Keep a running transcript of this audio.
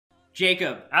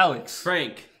Jacob. Alex.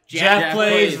 Frank. JAF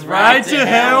plays Ride to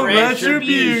Hell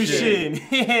Retribution.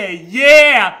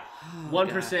 Yeah!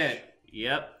 1%.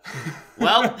 Yep.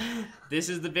 Well, this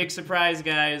is the big surprise,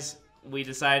 guys. We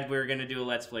decided we were going to do a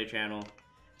Let's Play channel.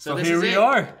 So this here is we it.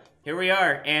 are. Here we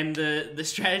are. And the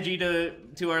strategy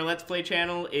to our Let's Play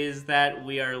channel is that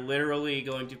we are literally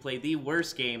going to play the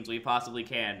worst games we possibly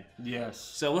can. Yes.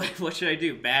 So what should I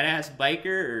do? Badass Biker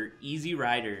or Easy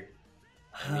Rider?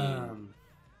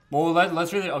 Well,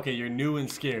 let's really... Okay, you're new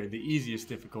and scared. The easiest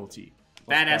difficulty.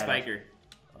 Badass Biker.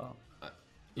 Oh.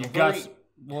 You got...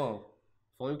 Whoa.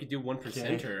 If only we could do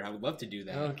 1%er. I would love to do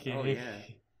that. Okay. Oh, yeah.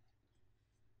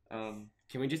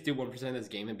 Can we just do 1% of this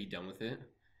game and be done with it?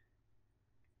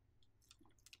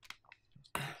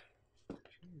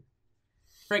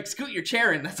 Frank, scoot your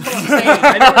chair in. That's all I'm saying.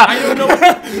 I don't know.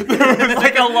 There was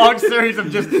like a long series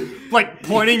of just like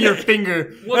pointing your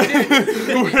finger. Well,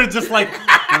 dude, we're just like,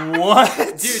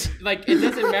 what? Dude, like it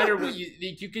doesn't matter what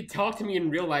you could talk to me in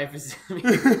real life.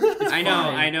 I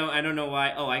know. I don't know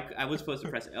why. Oh, I was supposed to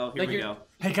press it. Oh, here we go.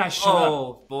 Hey guys, shut up.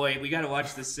 Oh boy, we gotta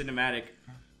watch this cinematic.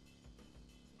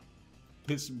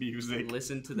 This music.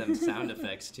 Listen to them sound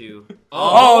effects too.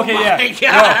 Oh, okay, yeah. My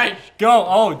gosh. Go.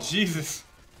 Oh, Jesus.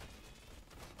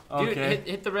 Dude, Okay.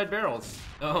 hit the red barrels.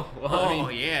 Oh, well, Oh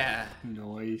yeah.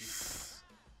 Nice.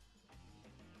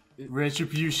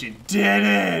 Retribution. Dead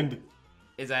end.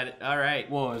 Is that all right?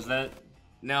 Whoa, is that?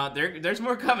 No, there's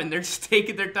more coming. They're just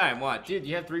taking their time. Watch. Dude,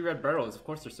 you have 3 red barrels. Of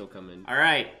course they're still coming. All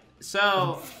right.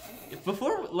 So,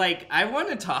 before, like, I want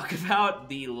to talk about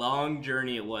the long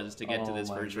journey it was to get to this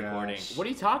first recording. What are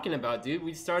you talking about, dude?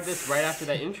 We started this right after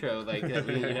that intro, like,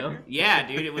 you know? Yeah,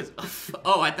 dude, it was...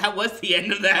 Oh, that was the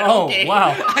end of that. Oh, okay.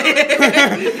 wow.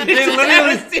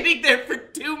 I was sitting there for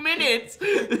 2 minutes.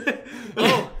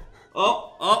 Oh.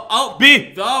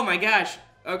 B. Oh, my gosh.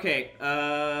 Okay,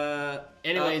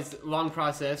 Anyways, long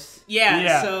process.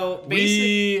 Yeah, so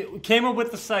basically... We came up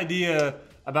with this idea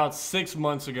about 6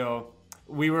 months ago.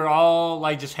 We were all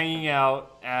like just hanging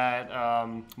out at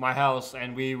my house,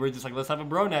 and we were just like, let's have a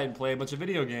bro night and play a bunch of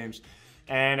video games.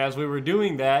 And as we were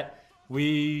doing that,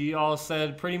 we all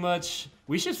said pretty much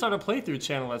we should start a playthrough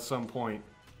channel at some point.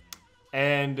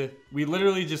 And we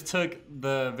literally just took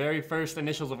the very first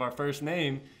initials of our first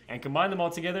name and combined them all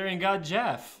together and got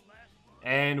JAF.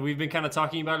 And we've been kind of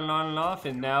talking about it on and off,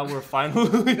 and now we're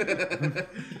finally...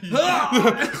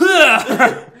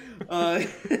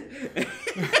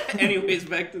 Anyways,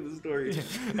 back to the story.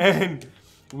 And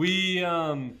we,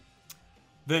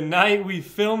 the night we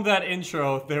filmed that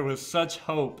intro, there was such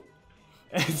hope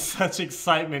and such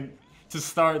excitement to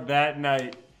start that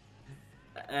night.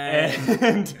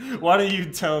 And why don't you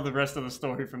tell the rest of the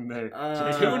story from there? 2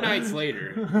 nights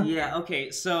later. Yeah.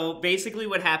 Okay. So basically,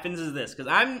 what happens is this, because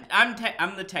I'm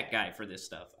the tech guy for this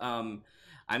stuff. I'm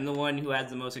the one who has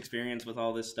the most experience with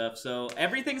all this stuff, so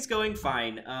everything's going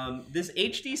fine. This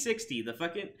HD60,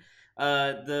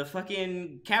 the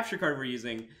fucking capture card we're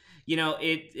using, you know,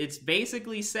 it's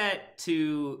basically set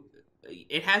to.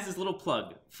 It has this little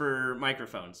plug for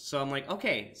microphones. So I'm like,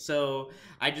 okay, so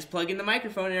I just plug in the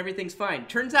microphone and everything's fine.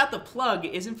 Turns out the plug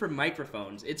isn't for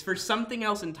microphones. It's for something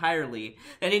else entirely.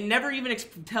 And it never even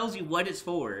tells you what it's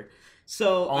for.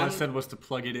 So all I said was to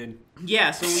plug it in. Yeah,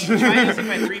 so we try using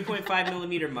my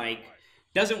 3.5mm mic.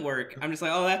 Doesn't work. I'm just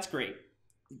like, oh, that's great.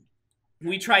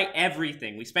 We try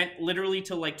everything. We spent literally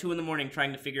till like 2 in the morning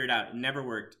trying to figure it out. It never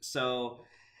worked. So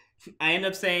I end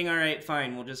up saying, all right,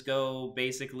 fine. We'll just go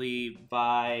basically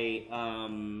buy,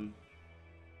 an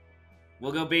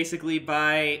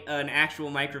actual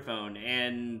microphone.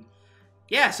 And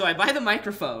yeah, so I buy the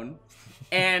microphone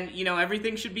and, you know,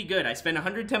 everything should be good. I spend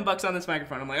 $110 on this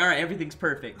microphone. I'm like, all right, everything's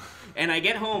perfect. And I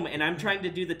get home and I'm trying to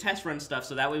do the test run stuff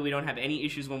so that way we don't have any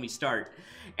issues when we start.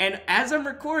 And as I'm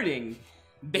recording,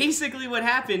 basically what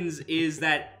happens is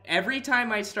that every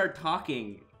time I start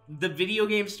talking, the video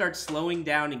game starts slowing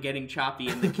down and getting choppy,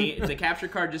 and the capture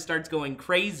card just starts going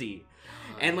crazy.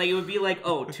 And like it would be like,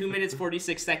 oh, 2 minutes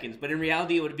 46 seconds, but in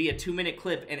reality it would be a 2-minute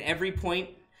clip, and every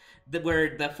point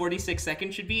where the 46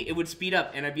 seconds should be, it would speed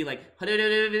up, and I'd be like,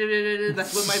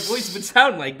 that's what my voice would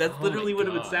sound like. That's literally what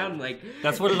it would sound like.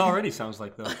 That's what it already sounds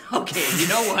like, though. Okay, you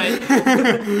know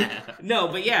what? No,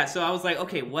 but yeah, so I was like,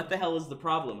 okay, what the hell is the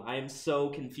problem? I am so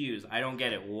confused. I don't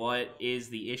get it. What is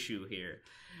the issue here?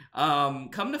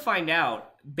 Come to find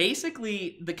out,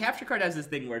 basically, the capture card has this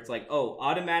thing where it's like, oh,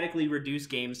 automatically reduce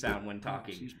game sound when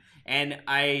talking. And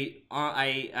I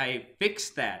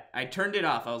fixed that. I turned it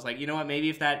off. I was like, you know what, maybe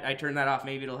if I turn that off,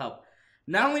 maybe it'll help.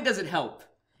 Not only does it help,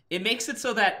 It makes it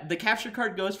so that the capture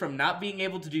card goes from not being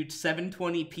able to do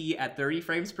 720p at 30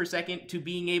 frames per second to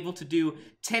being able to do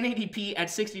 1080p at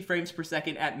 60 frames per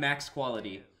second at max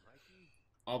quality.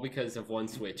 All because of one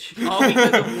switch. All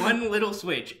because of one little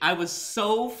switch. I was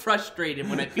so frustrated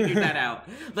when I figured that out.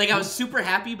 Like, I was super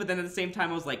happy, but then at the same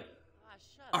time I was like,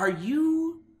 are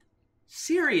you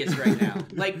serious right now?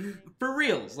 Like, for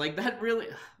reals. Like, that really...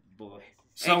 Boy.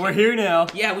 So we're here now.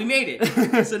 Yeah, we made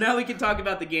it. So now we can talk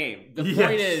about the game. The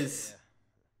point is,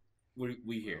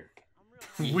 we here.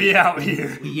 We out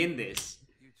here. We in this.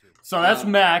 So that's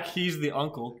Mac. He's the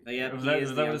uncle. Yeah, is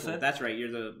that what it said? That's right.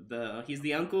 You're he's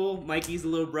the uncle. Mikey's the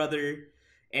little brother,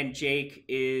 and Jake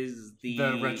is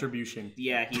the Retribution.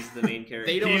 Yeah, he's the main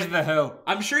character. He's the hell.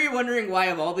 I'm sure you're wondering why,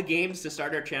 of all the games to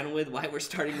start our channel with, why we're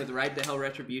starting with Ride to Hell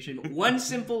Retribution. One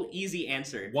simple, easy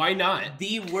answer. Why not?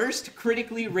 The worst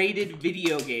critically rated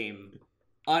video game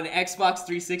on Xbox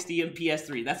 360 and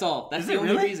PS3. That's all. That's the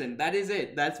only reason. That is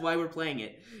it. That's why we're playing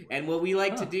it. And what we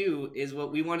like to do is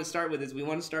what we want to start with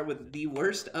the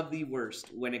worst of the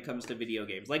worst when it comes to video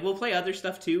games. Like, we'll play other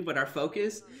stuff too, but our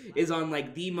focus is on,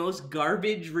 like, the most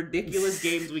garbage, ridiculous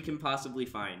games we can possibly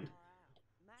find.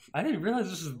 I didn't realize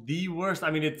this is the worst.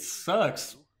 I mean, it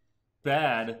sucks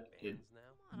bad,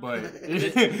 but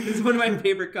it's one of my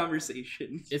favorite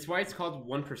conversations. It's why it's called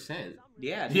 1%.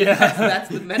 Yeah, that's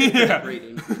the Metacritic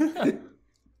rating.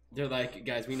 They're like,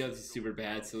 guys, we know this is super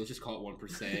bad, so let's just call it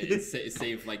 1%. It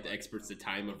save like the experts the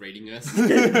time of rating us.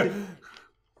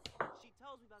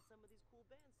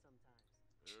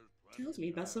 Tells me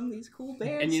about some of these cool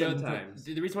bands. And you know, sometimes.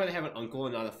 the reason why they have an uncle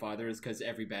and not a father is because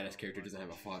every badass character doesn't have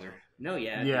a father. No,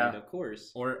 yeah, dude, of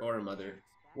course. Or a mother.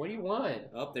 What do you want?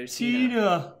 Oh, there's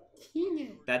Tina.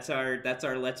 That's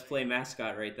our Let's Play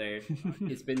mascot right there.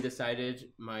 It's been decided,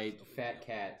 my fat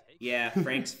cat. Yeah,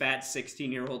 Frank's fat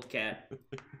 16-year-old cat.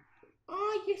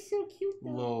 Oh, you're so cute, though.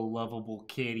 Little lovable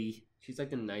kitty. She's like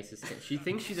the nicest cat. She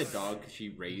thinks she's a dog because she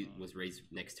was raised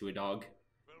next to a dog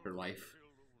her life.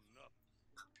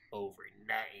 Over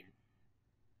 9.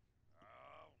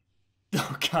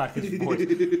 Oh god, his voice.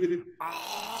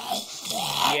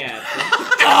 Yeah.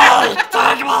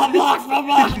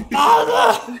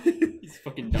 He's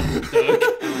fucking dumb, Doug.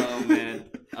 Oh man.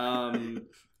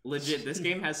 Legit, this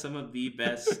game has some of the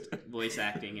best voice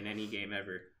acting in any game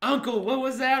ever. Uncle, what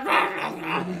was that?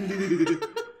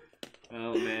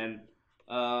 Oh man.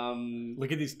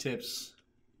 Look at these tips.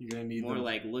 You're gonna need more them.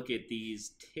 like, look at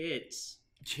these tits.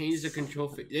 Change the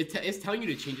control. It's telling you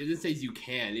to change it. It doesn't say you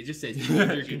can. It just says change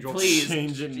your control. Please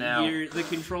change it now. The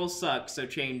controls suck, so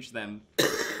change them.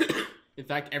 In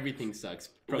fact, everything sucks.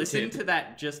 Listen to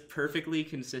that just perfectly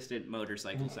consistent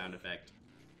motorcycle sound effect.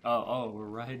 Oh, we're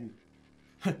riding.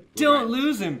 Don't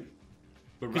lose him,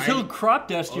 because he'll crop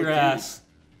dust your ass.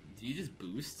 Do you just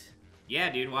boost?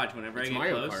 Yeah, dude. Watch. Whenever I get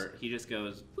Mario close, Kart. he just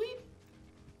goes. Bleep.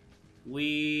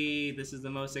 This is the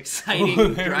most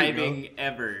exciting driving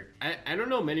ever. I don't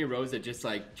know many roads that just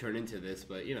like turn into this,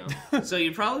 but you know. So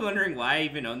you're probably wondering why I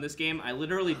even own this game. I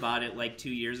literally bought it like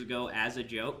 2 years ago as a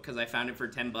joke because I found it for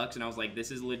 $10 and I was like, this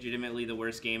is legitimately the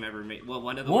worst game ever made. Well,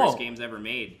 one of the worst games ever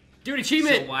made. Dude,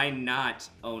 achievement! So why not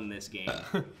own this game?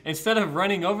 Instead of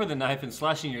running over the knife and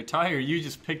slashing your tire, you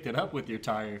just picked it up with your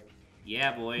tire.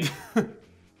 Yeah, boy.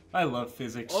 I love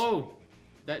physics. Oh,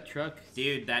 that truck.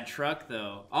 Dude, that truck,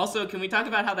 though. Also, can we talk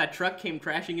about how that truck came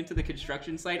crashing into the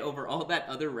construction site over all that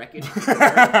other wreckage?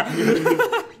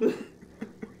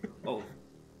 Oh.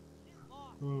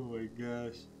 Oh my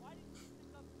gosh.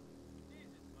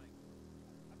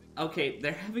 Okay,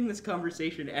 they're having this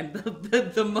conversation, and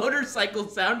the motorcycle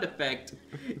sound effect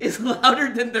is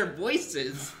louder than their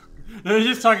voices. They're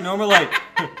just talking normal, like,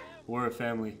 we're a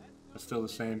family. It's still the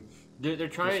same. They're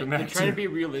trying to be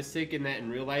realistic in that in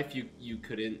real life you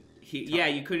couldn't.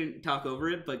 You couldn't talk over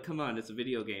it, but come on, it's a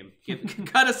video game.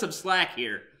 Cut us some slack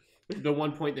here. The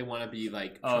one point they want to be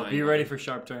like. Oh, be ready for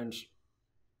sharp turns.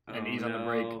 And ease on the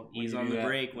brake. Ease on the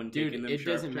brake when taking them it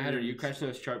sharp doesn't matter. turns. You catch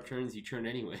those sharp turns, you turn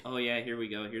anyway. Oh yeah, here we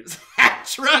go. Here's that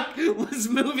truck was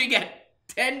moving at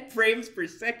 10 frames per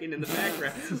second in the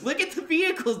background. Look at the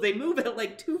vehicles; they move at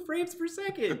like 2 frames per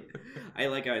second. I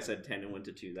like how I said 10 and went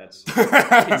to 2. That's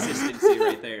consistency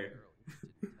right there.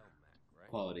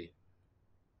 Quality.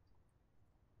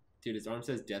 Dude, his arm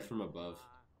says "Death from Above"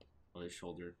 on his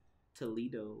shoulder.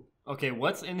 Toledo. Okay,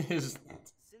 what's in his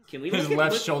His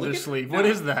left shoulder sleeve? What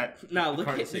is that? No, look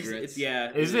Carton at cigarettes.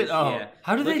 Is it? Oh, yeah.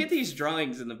 how do look they at these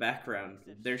drawings in the background?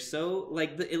 They're so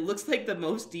like it looks like the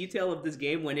most detail of this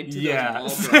game went into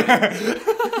those wall drawings.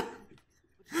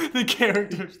 The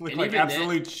characters look like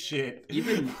absolute shit.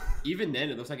 Even then,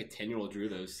 it looks like a 10-year-old drew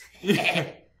those. Yeah.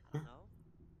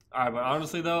 All right, but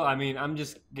honestly though, I mean, I'm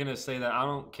just gonna say that I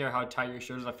don't care how tight your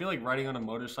shirt is. I feel like riding on a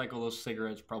motorcycle, those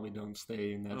cigarettes probably don't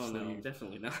stay in that Oh no, sleeve.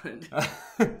 definitely not.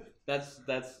 That's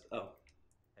that's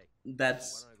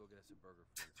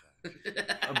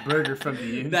A burger from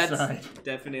the inside. That's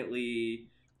definitely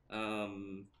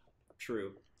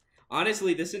true.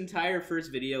 Honestly, this entire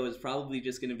first video is probably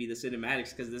just going to be the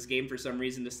cinematics because this game, for some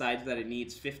reason, decides that it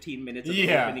needs 15 minutes of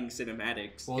opening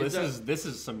cinematics. Well, this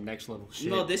is some next level shit.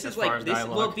 No, this is like this.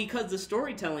 Well, because the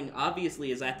storytelling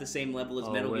obviously is at the same level as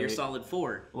Metal Gear Solid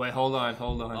 4. Wait, hold on.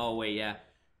 Oh wait, yeah.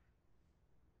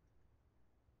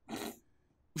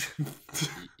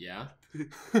 Yeah.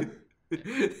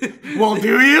 Well,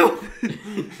 do you?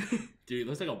 Dude, it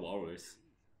looks like a walrus.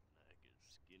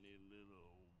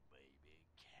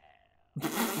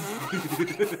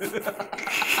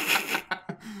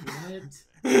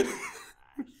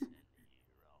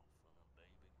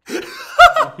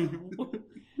 What?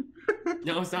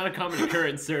 No, it's not a common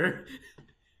occurrence, sir.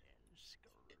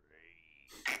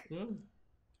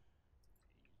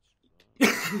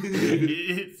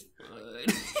 It's fun.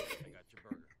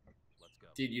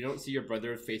 Dude, you don't see your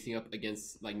brother facing up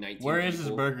against like 19 Where is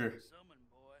people? his burger?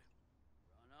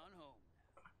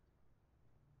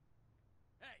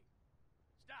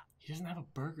 He doesn't have a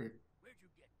burger. Where'd you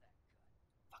get that?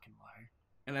 Fucking liar.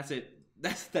 And that's it.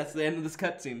 That's the end of this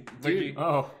cutscene. Dude,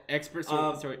 Oh. expert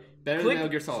sorry. Better than Metal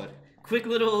Gear Solid. Quick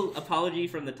little apology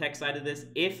from the tech side of this.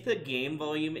 If the game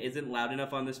volume isn't loud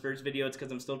enough on this first video, it's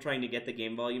because I'm still trying to get the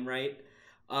game volume right.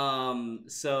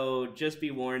 So just be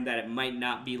warned that it might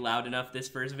not be loud enough this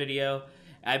first video.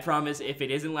 I promise if it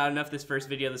isn't loud enough this first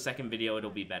video, the second video it'll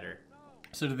be better.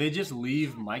 So did they just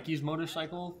leave Mikey's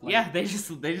motorcycle? Like... Yeah, they just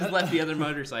left the other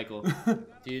motorcycle.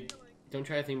 Dude, don't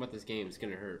try to think about this game. It's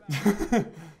gonna hurt.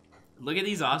 Look at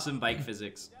these awesome bike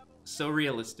physics. So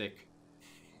realistic.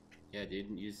 Yeah, dude.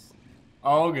 Use.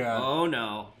 Oh god. Oh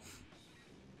no.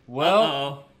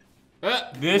 Well,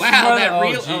 this wow, is that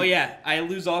real. Oh yeah, I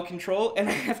lose all control and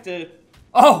I have to.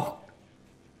 Oh.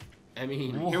 I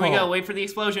mean, Here we go. Wait for the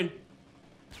explosion.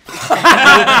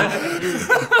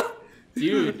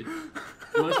 dude,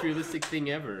 most realistic thing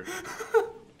ever.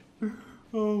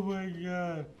 Oh my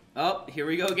god. Oh, here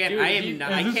we go again. Dude,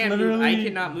 I can't move. I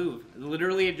cannot move.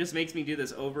 Literally, it just makes me do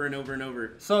this over and over and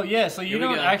over. So yeah, so you Here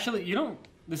we don't go.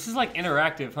 This is like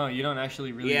interactive, huh? You don't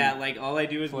actually really. Yeah, like all I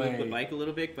do is move the play. bike a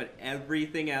little bit, but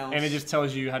everything else. And it just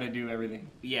tells you how to do everything.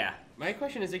 Yeah. My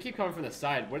question is, they keep coming from the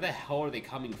side. Where the hell are they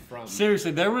coming from? Seriously,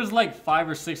 there was like 5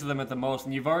 or 6 of them at the most,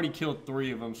 and you've already killed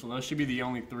 3 of them, so those should be the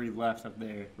only 3 left up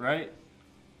there, right?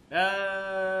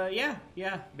 Yeah.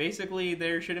 Basically,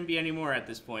 there shouldn't be any more at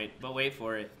this point, but wait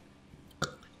for it.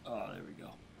 Oh, there we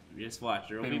go. Just watch.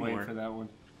 There will Been be waiting more. for that one.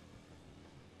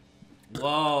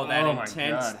 Whoa, that Oh my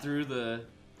intense God. through the.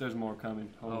 There's more coming.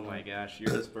 Hold Oh on. my gosh, you're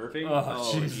just burping?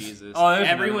 Oh, jeez. Jesus. Oh, there's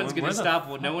Everyone's another one. gonna Where the stop.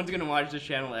 fuck? No one's gonna watch this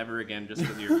channel ever again just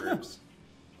because of your burps.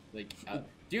 Like,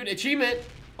 dude, achievement!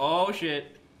 Oh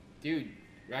shit. Dude,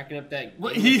 racking up that.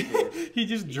 What? gamer score. He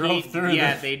just drove through.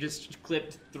 Yeah, the... they just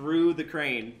clipped through the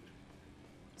crane.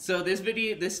 So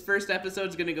this first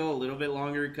episode's gonna go a little bit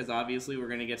longer because obviously we're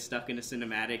gonna get stuck in a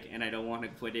cinematic, and I don't want to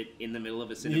quit it in the middle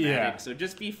of a cinematic. Yeah. So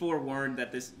just be forewarned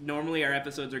that normally our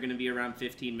episodes are gonna be around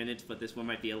 15 minutes, but this one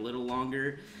might be a little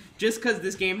longer, just because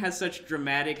this game has such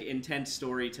dramatic, intense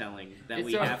storytelling that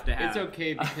we have to have. It's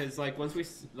okay because once we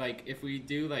if we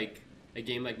do a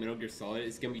game like Metal Gear Solid,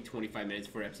 it's gonna be 25 minutes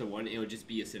for episode 1. It'll just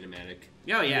be a cinematic.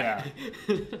 Oh yeah.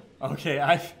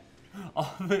 Okay,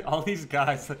 all these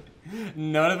guys,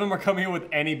 none of them are coming up with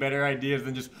any better ideas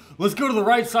than just let's go to the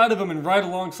right side of him and ride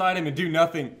alongside him and do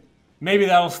nothing. Maybe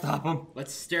that'll stop him.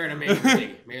 Let's stare at him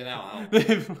angrily. Maybe that'll help.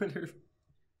 They've literally not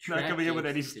Track coming up with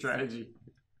games any is strategy.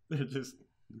 They're just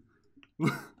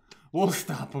we'll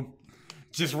stop him.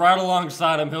 Just ride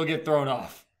alongside him. He'll get thrown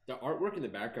off. The artwork in the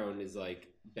background is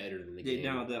better than the game.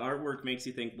 No, the artwork makes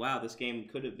you think, wow, this game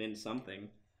could have been something.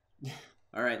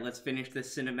 All right, let's finish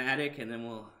this cinematic, and then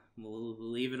we'll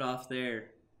leave it off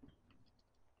there.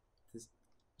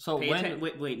 So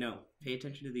Wait, no. Pay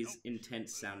attention to these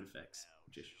intense sound effects.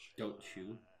 Just Don't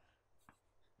chew.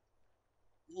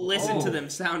 listen to them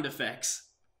sound effects.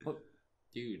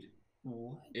 Dude,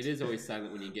 what? it is always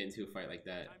silent when you get into a fight like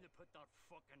that. Time to put that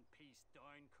fucking piece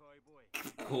down,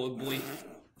 cowboy. Cold boy.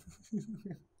 It's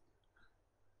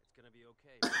gonna be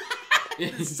okay.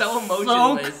 It's so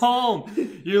So emotionless. calm.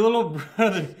 Your little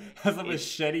brother has a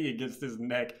machete against his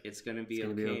neck. It's gonna be It's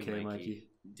gonna okay, be okay, Mikey.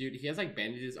 Dude, he has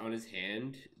bandages on his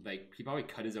hand. He probably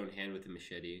cut his own hand with a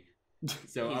machete.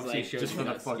 So He's obviously like, shows just he's for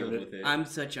the not fuck of skilled it. with it. I'm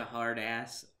such a hard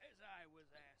ass. As I was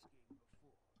asking before,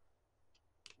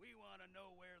 we want to know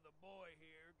where the boy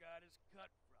here got his cut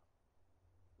from.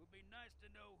 Would be nice to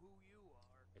know who you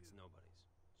are. It's nobody's.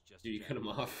 It's just Dude, you cut him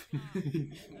off. This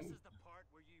is the part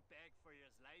where you beg for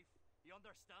his life. You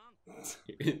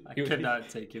understand? I could not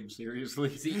take him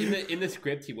seriously. See, in the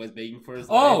script, he was begging for his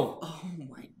Oh! Oh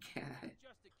my god.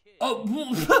 Just a kid.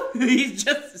 Oh! He's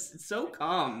just so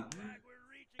calm.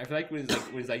 I feel like when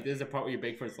it's like this is the part where you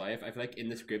beg for his life. I feel like in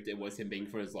the script it was him begging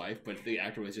for his life, but the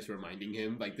actor was just reminding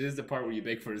him like this is the part where you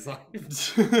beg for his life.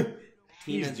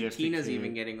 He's just a Tina's kid.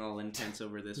 even getting all intense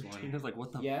over this one. Tina's like,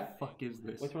 what the Yeah? fuck is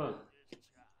this? What's wrong?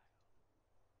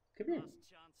 Come here. Last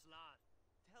chance, lad.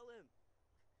 Tell him.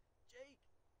 Jake,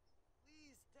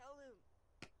 please tell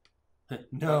him.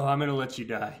 No, I'm gonna let you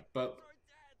die. But It's our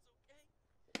dads, okay?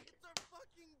 It's our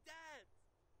fucking dads.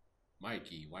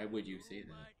 Mikey, why would you say that?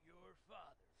 Might your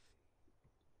father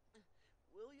be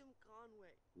William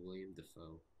Conway. William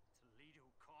Defoe. Toledo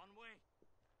Conway?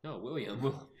 No, William.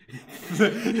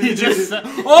 He just said,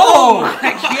 oh!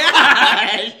 my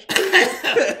gosh!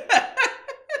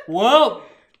 Well,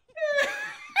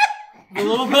 a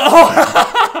little bit.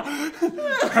 Oh.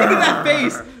 Look at that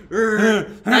face.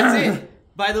 That's it.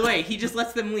 By the way, he just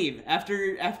lets them leave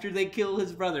after they kill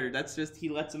his brother. That's just he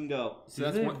lets them go. So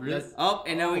that's Did they one. really? That's, Oh,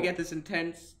 and now we get this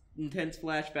intense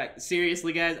flashback.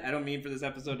 Seriously, guys, I don't mean for this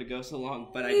episode to go so long,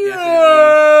 but I definitely.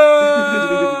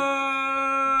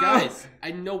 guys,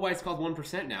 I know why it's called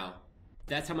 1% now.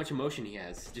 That's how much emotion he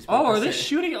has. Just Oh, are they 1%.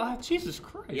 shooting? Oh, Jesus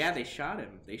Christ. Yeah, they shot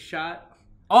him. They shot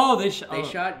They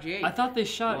shot Jake. I thought they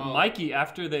shot Well, Mikey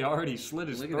after they already slit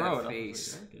his look at throat. that I was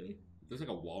face. like, okay. Looks like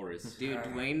a walrus. Dude,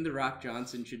 Dwayne The Rock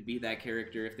Johnson should be that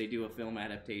character if they do a film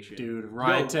adaptation. Dude,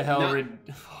 right No, to hell. not-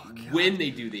 Oh, God. When they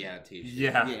do the adaptation.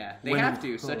 Yeah. Yeah, they When- have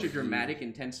to. Such oh, a dramatic,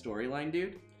 intense storyline,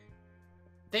 dude.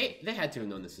 They had to have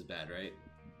known this was bad, right?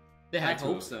 They I had to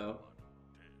hope have. so.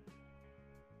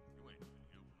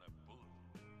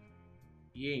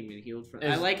 He ain't been healed from.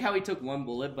 I like how he took one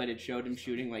bullet, but it showed him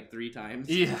shooting like 3 times.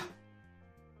 Yeah.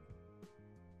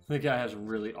 The guy has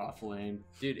really awful aim.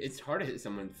 Dude, it's hard to hit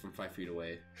someone from 5 feet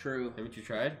away. True. Haven't you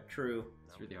tried? True.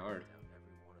 It's really hard.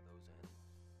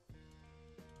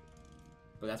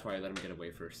 But that's why I let him get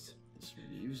away first. This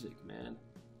music, man.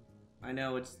 I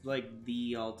know, it's like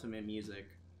the ultimate music.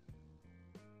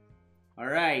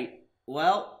 Alright.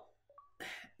 Well,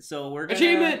 so we're gonna...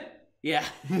 Achievement! Yeah.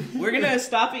 We're gonna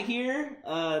stop it here.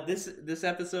 This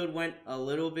episode went a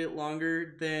little bit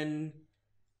longer than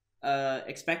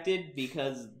expected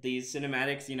because these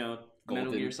cinematics, you know, Metal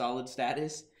Golden. Gear Solid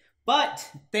status. But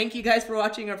thank you guys for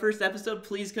watching our first episode.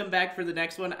 Please come back for the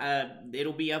next one.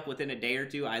 It'll be up within a day or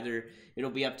two. Either it'll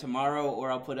be up tomorrow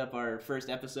or I'll put up our first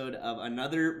episode of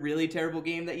another really terrible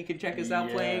game that you can check us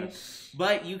out playing. Yes.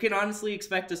 But you can honestly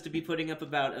expect us to be putting up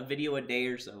about a video a day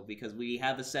or so because we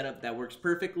have a setup that works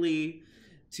perfectly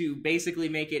to basically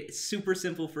make it super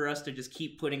simple for us to just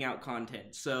keep putting out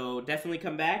content. So definitely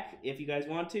come back if you guys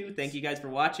want to. Thank you guys for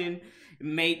watching. It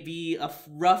may be a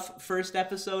rough first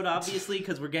episode, obviously,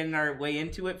 because we're getting our way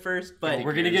into it first. But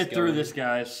We're gonna get through this,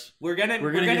 guys. we're gonna get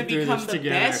through become this the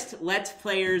together. best Let's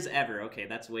Players ever. Okay,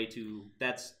 that's way too.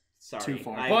 That's sorry. Too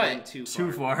far. I But went too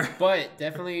Too far. But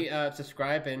definitely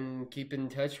subscribe and keep in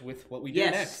touch with what we do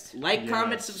Yes, next. like, Yes,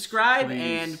 comment, subscribe, please.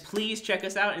 and please check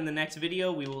us out in the next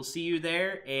video. We will see you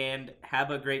there, and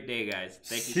have a great day, guys.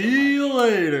 Thank you so much. See you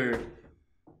later.